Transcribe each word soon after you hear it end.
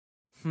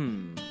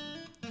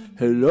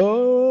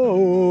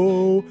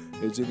Hello?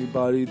 Is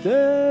anybody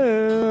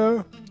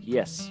there?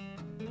 Yes.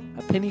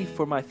 A penny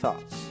for my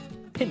thoughts.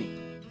 Penny.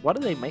 Why do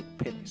they make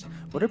pennies?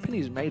 What are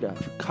pennies made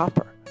of?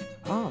 Copper.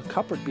 Oh,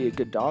 copper would be a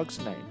good dog's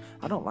name.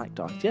 I don't like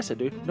dogs. Yes, I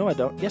do. No, I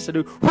don't. Yes, I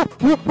do.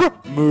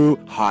 Moo.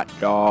 Hot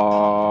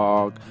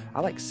dog.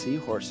 I like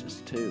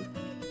seahorses, too.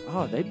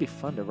 Oh, they'd be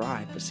fun to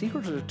ride, but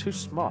seahorses are too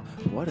small.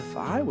 What if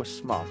I was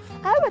small?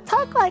 I would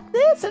talk like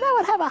this, and I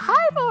would have a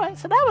high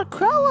voice, and I would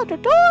crawl under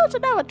doors,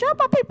 and I would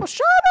jump on people's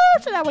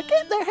shoulders, and I would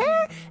get in their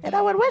hair, and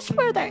I would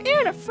whisper in their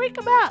ear to freak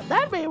them out.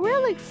 That'd be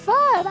really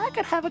fun. I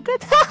could have a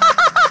good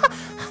time.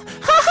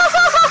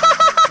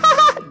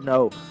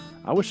 No,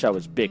 I wish I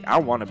was big. I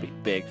want to be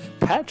big.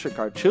 Patrick,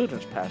 our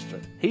children's pastor,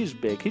 he's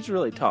big. He's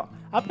really tall.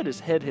 I bet his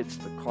head hits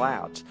the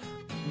clouds.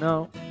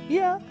 No,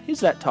 yeah, he's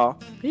that tall.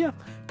 Yeah,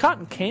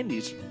 cotton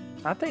candies,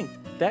 I think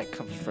that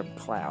comes from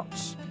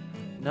clouds.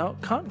 No,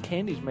 cotton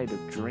candy's made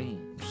of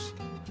dreams.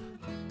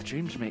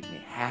 Dreams make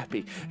me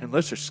happy,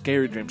 unless they're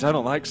scary dreams. I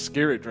don't like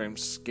scary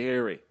dreams.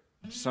 Scary.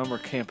 Summer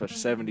camp of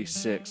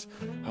 76.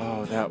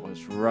 Oh, that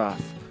was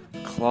rough.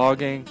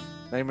 Clogging.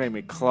 They made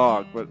me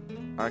clog, but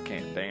I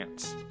can't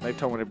dance. They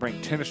told me to bring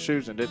tennis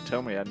shoes and didn't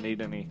tell me I'd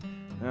need any.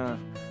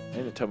 They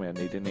didn't tell me I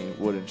need any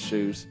wooden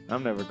shoes.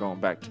 I'm never going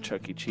back to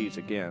Chuck E. Cheese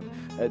again.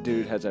 That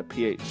dude has a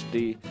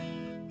PhD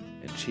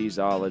in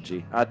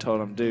cheeseology. I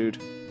told him,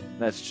 dude,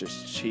 that's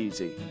just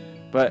cheesy.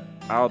 But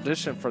I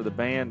auditioned for the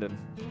band, and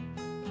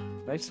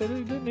they said he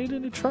didn't need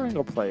any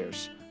triangle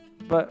players.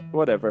 But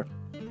whatever.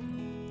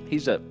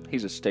 He's a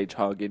stage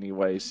hog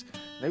anyways.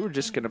 They were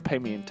just going to pay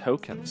me in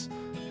tokens.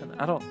 And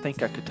I don't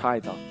think I could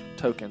tithe off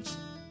tokens.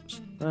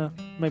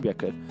 Maybe I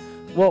could.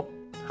 Well,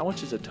 how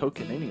much is a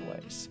token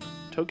anyways?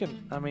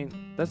 Token, I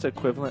mean, that's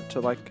equivalent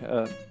to like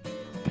a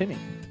penny.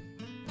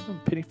 A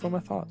penny for my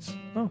thoughts.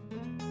 Oh.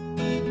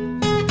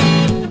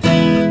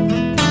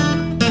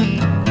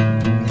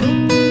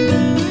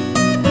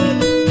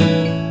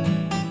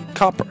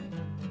 Copper.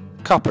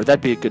 Copper,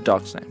 that'd be a good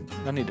dog's name.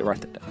 I need to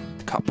write that down.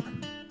 Copper.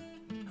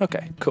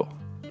 Okay, cool.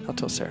 I'll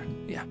tell Sarah.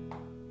 Yeah.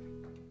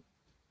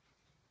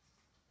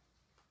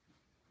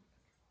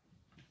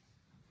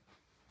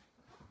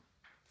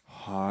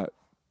 Hot